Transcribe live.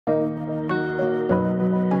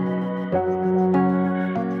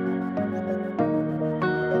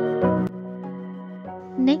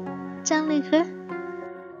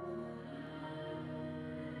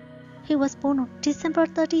born on December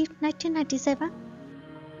 30, 1997.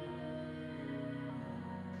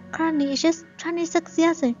 Current age is 26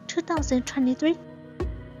 years in 2023.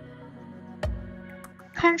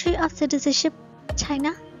 Country of citizenship,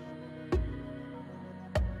 China.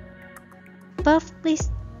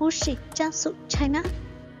 Birthplace, Wuxi, Jiangsu, China.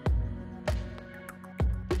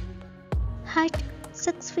 Height,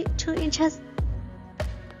 6 feet 2 inches.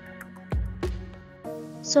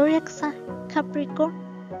 Zodiac sign,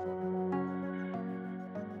 Capricorn.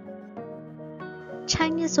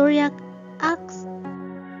 Chinese zodiac arcs.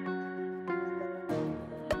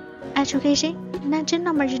 Education, Nanjing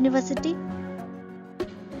Normal University.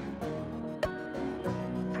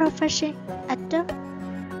 Profession, actor.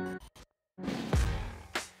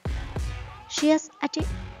 She is at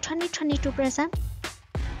 2022 present.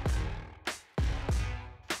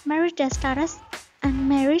 Married status,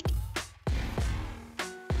 unmarried.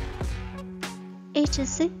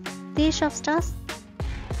 Agency, The Age of Stars.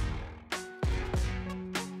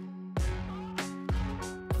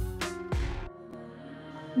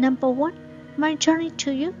 Number 1, My Journey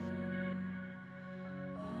to You.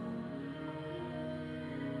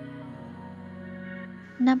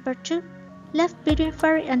 Number 2, Left Between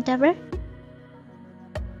Fairy and Devil.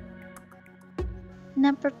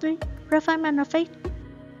 Number 3, Refinement of Faith.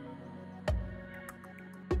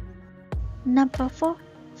 Number 4,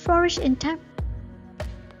 Flourish in Time.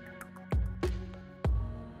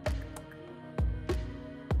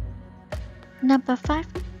 Number 5,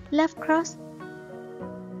 Left Cross.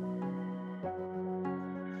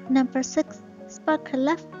 Number 6, Sparkle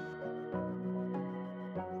Left.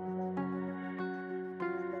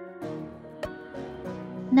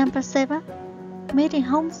 Number 7, Meeting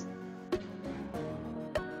Homes.